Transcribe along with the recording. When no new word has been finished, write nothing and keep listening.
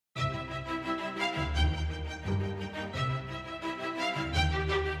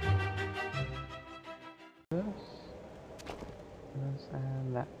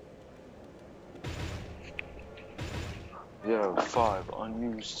You have 5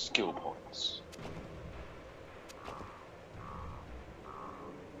 unused skill points.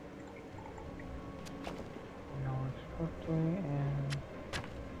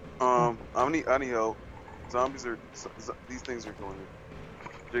 I need help. Zombies are. These things are going in.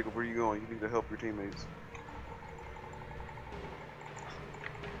 Jacob, where are you going? You need to help your teammates.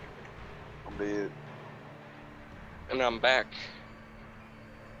 I'm dead. And I'm back.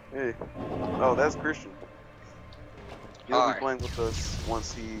 Hey. Oh, that's Christian. He'll be Hi. playing with us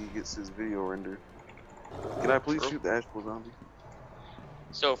once he gets his video rendered. Can I please shoot the actual zombie?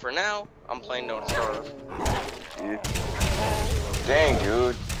 So for now, I'm playing Don't Starve. Yeah. Dang,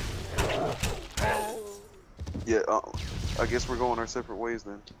 dude. Yeah, I guess we're going our separate ways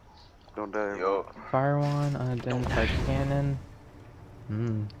then. Don't die. Yo, Fire one, unidentified cannon. I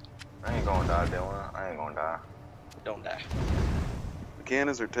ain't gonna die, Dylan. I ain't gonna die. Don't die. The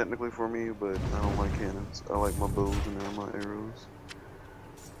cannons are technically for me, but I don't like cannons. I like my bows and my arrows.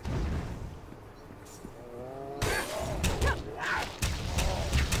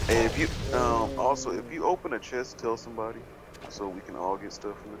 Hey, if you also if you open a chest, tell somebody so we can all get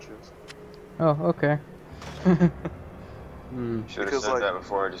stuff from the chest. Oh, okay. Should have Because, said like- that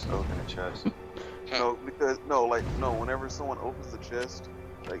before I just opened the chest. No, because whenever someone opens the chest,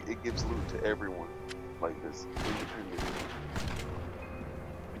 like it gives loot to everyone, like this independently.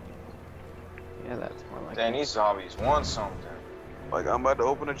 Yeah, that's more like Dang, these zombies want something. Like I'm about to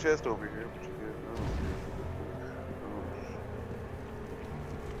open a chest over here, but you guys know.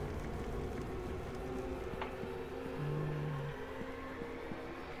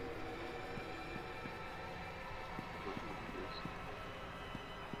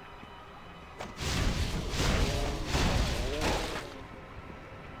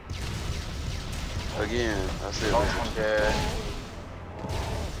 Again, I said Oh, I'm dead.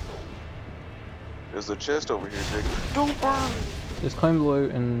 there's a chest over here, Jacob. Don't burn! Just claim the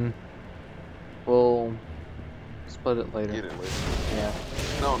loot and we'll split it later. Get it later. Yeah.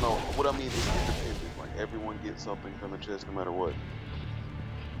 No, what I mean is independent. Like everyone gets something from the chest no matter what.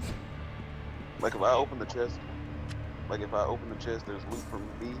 Like if I open the chest, there's loot from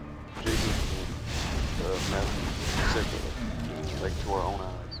me, Jacob, and Matthew, separately. Like to our own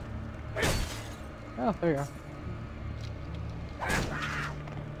eyes. Oh, there you are.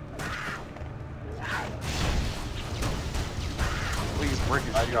 Please break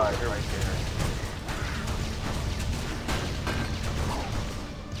his I shield. got it right there.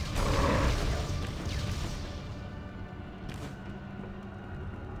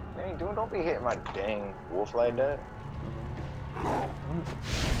 Dang, dude, don't be hitting my dang wolf like that.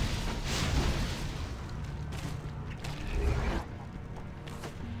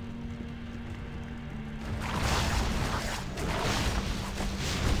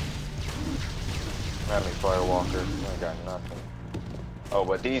 Let me Firewalker. I ain't got nothing. Oh,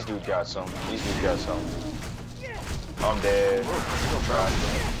 but these dudes got something. I'm dead.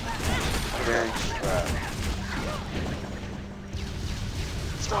 Dang.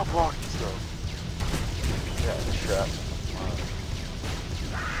 Stop walking stuff. Yeah, trap.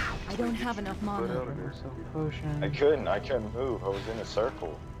 I don't have enough Put mana. out of there. Potion. I couldn't move. I was in a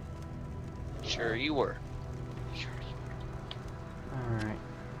circle. Sure you were. Alright.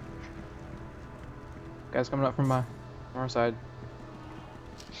 Guys coming up from our side.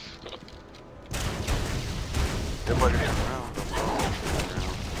 Everybody get around.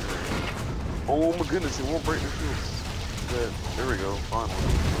 Oh my goodness, it won't break the shields. Good. There we go. Finally.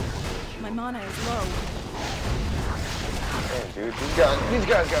 My mana is low. Man, dude, these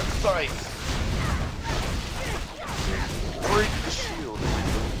guys got sights. Break the shield.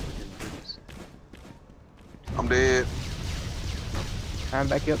 I'm dead. I'm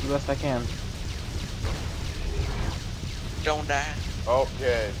back up the best I can. Don't die.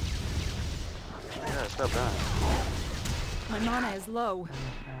 Okay. Yeah, stop dying. My mana is low.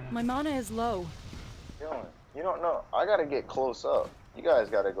 My mana is low. Dylan, you don't know. I gotta get close up. You guys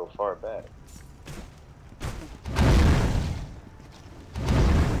gotta go far back.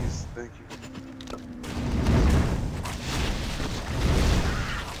 Please, thank you.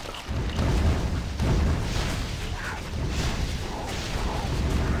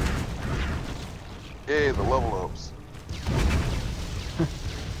 Yay, the level ups.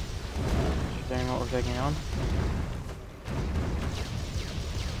 Seeing what we're taking on.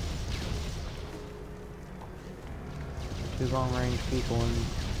 Two long range people in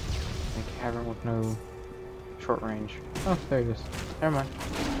a cavern with no short range. Oh, there it is. Never mind.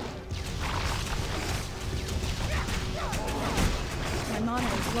 My mana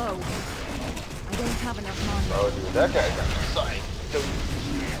is low. I don't have enough mana. Oh, dude, that guy got sight.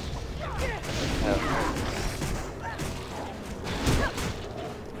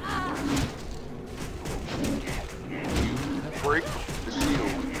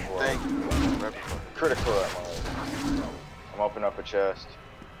 chest.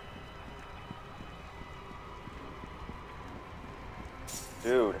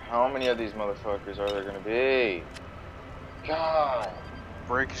 Dude, how many of these motherfuckers are there gonna be? God.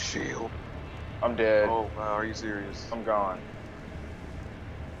 Break shield. I'm dead. Oh wow, are you serious? I'm gone.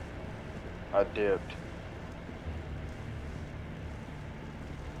 I dipped.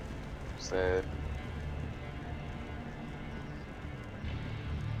 Sad.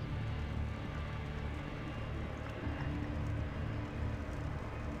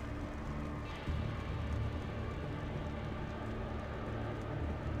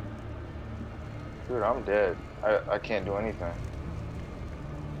 Dude, I'm dead. I can't do anything.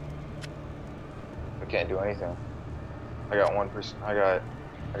 I can't do anything. I got 1%. I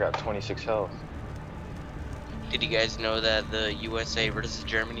got 26 health. Did you guys know that the USA versus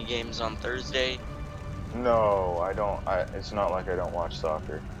Germany game's on Thursday? No, I don't. It's not like I don't watch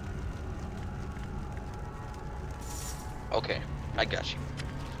soccer. Okay, I got you.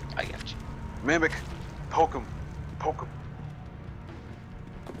 I got you. Mimic. Poke him. Poke him.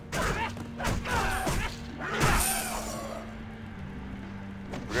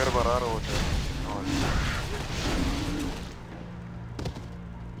 Forget about auto attack.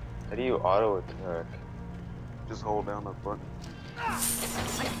 How do you auto attack? Just hold down the button. I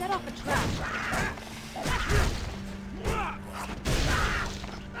set off a trap.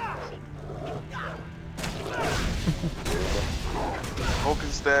 Poke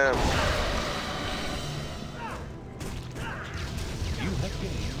and stab. You have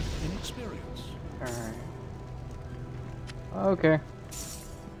gained in experience. Alright. Okay.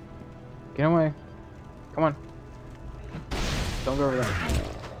 Get away. Come on. Don't go over there.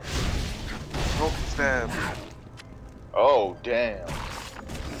 Poke and stab. Oh, damn.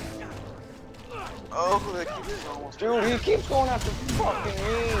 Oh, that keeps almost. Dude, he keeps going after fucking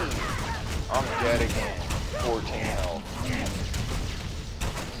me. I'm dead again. 14 health.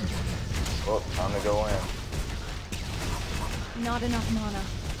 Oh, time to go in. Not enough mana.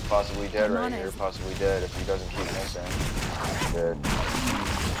 Possibly dead right Mana here. is- Possibly dead if he doesn't keep missing. Dead.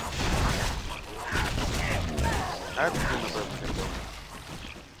 I have to clean up everything though.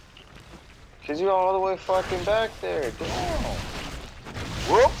 Cause you're all the way fucking back there. Damn.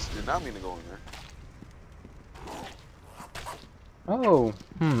 Whoops! Did not mean to go in there. Oh,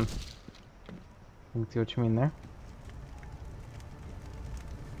 I can see what you mean there.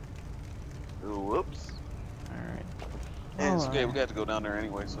 Ooh, whoops. Alright. And it's Oh, okay, we got to go down there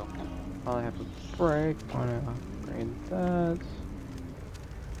anyway, so. All I have to break. I want to upgrade that.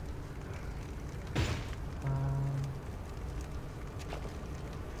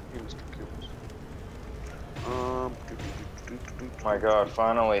 Hey, Mr. Kills. My god,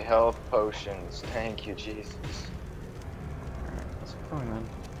 finally health potions. Thank you, Jesus. Alright, let's keep going then.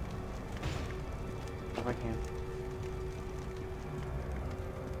 If I can.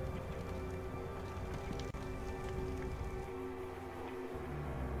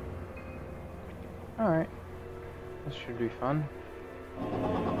 Alright. This should be fun.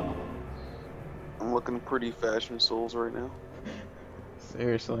 I'm looking pretty fashion souls right now.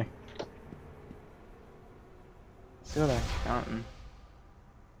 Seriously. Let's see what I'm counting.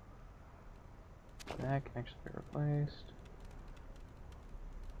 That can actually be replaced.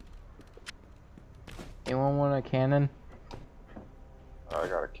 Anyone want a cannon? I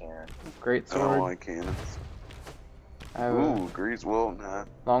got a cannon. Great I don't sword. like cannons. I have Ooh, grease. Well, nah. a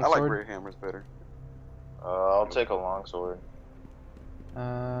long I like sword. great hammers better. I'll take a longsword.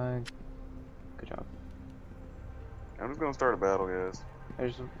 Good job. I'm just gonna start a battle, guys.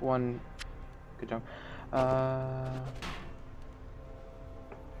 There's one. Good job.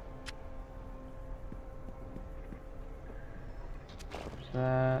 There's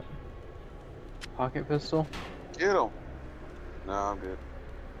that. Pocket pistol. Get him. Nah, I'm good.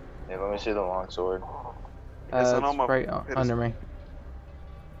 Yeah, let me see the longsword. Yes, I It's know my right pit is- under me.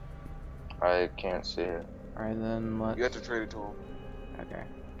 I can't see it. Alright, then let's. You have to trade it to him. Okay.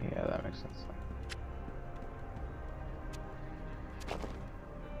 Yeah, that makes sense.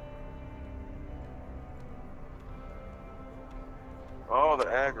 Oh, the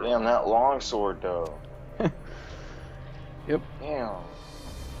aggro. Damn, that longsword though. Yep. Damn.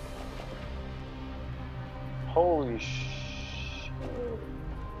 Holy shit.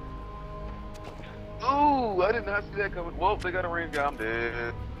 Ooh, I did not see that coming. Well, they got a range guy. I'm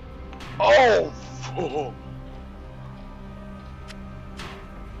dead. Oh! Oh,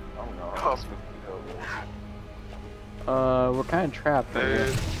 Oh no. cosmic. We're kind of trapped right Dead.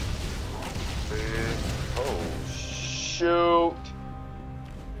 here. Dead. Oh shoot.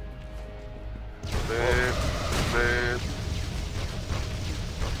 Dead. Dead.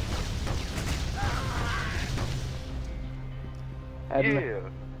 Yeah.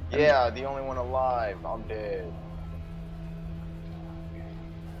 Yeah, the only one alive. I'm dead.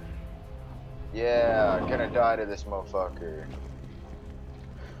 Yeah, gonna die to this motherfucker.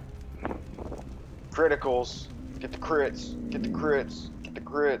 Criticals. Get the crits. Get the crits. Get the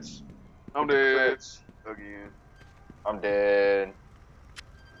crits. I'm Get the dead. crits. Again. I'm dead.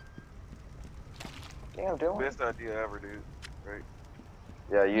 Damn, Dylan. Best idea ever, dude. Right?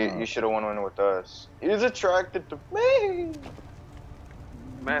 Yeah, you should have went in with us. He's attracted to me.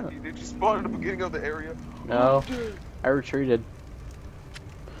 Matthew, did you spawn in the beginning of the area? No, I retreated.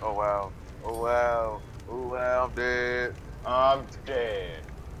 Oh wow. Oh wow. Oh wow, I'm dead. I'm dead.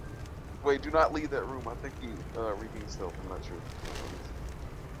 Wait, do not leave that room. I think he regained stealth. I'm not sure.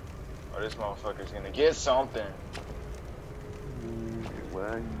 Oh, this motherfucker's gonna get something.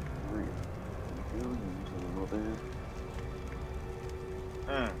 Why you free? You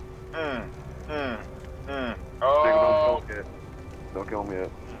Oh. Don't kill me yet.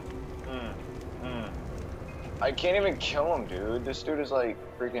 I can't even kill him, dude. This dude is like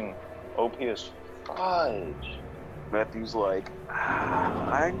freaking OP as fudge. Matthew's like,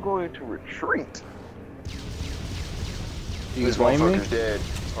 I'm going to retreat. Do you This blame me? motherfucker's dead.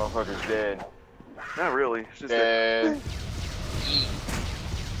 This motherfucker's dead. Not really. It's just Dead.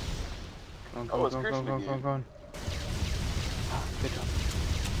 Go, Oh, go, it's go, go, Christian go, again. go. Good job.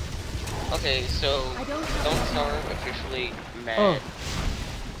 Okay, so I don't Don't have Starve officially mad. Oh.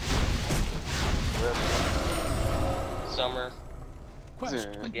 Summer Quest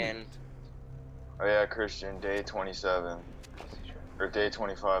again. Oh yeah, Christian, day 27. Or day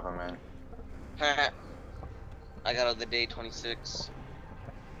 25, I mean. I got out the day 26.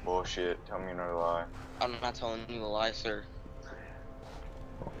 Bullshit. Tell me no lie. I'm not telling you a lie, sir.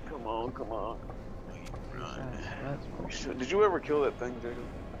 come on, come on. That's Did you ever kill that thing, Jacob?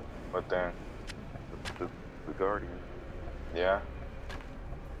 But then, The Guardian. yeah.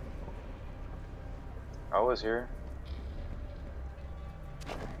 I was here.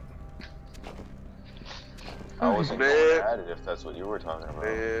 I wasn't going Dead. at it if that's what you were talking about.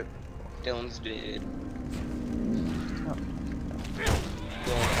 Dead. Dylan's dead. Oh.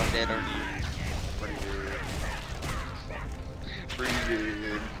 Dylan, how dead are you? Pretty good. Pretty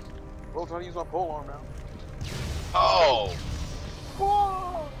good. Oh, trying to use my pole arm now. Oh!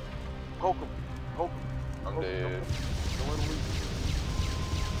 Poke him. Poke him. I'm Poke him. dead. Don't let him leave.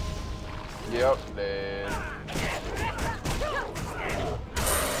 Yep, dead.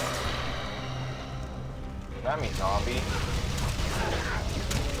 Got me, zombie.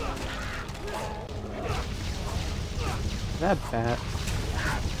 that bat.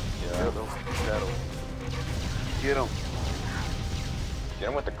 Yeah. Shadow. Get him. Get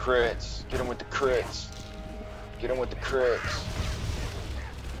him with the crits. Get him with the crits. Get him with the crits.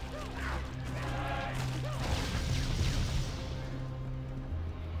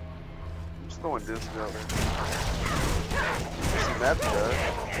 I'm just throwing discs out there. See that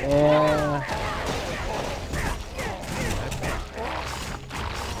guy? Yeah.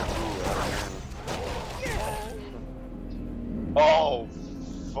 Oh,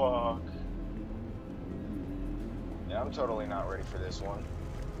 fuck. Yeah, I'm totally not ready for this one.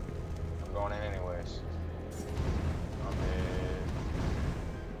 I'm going in anyways. I'm dead.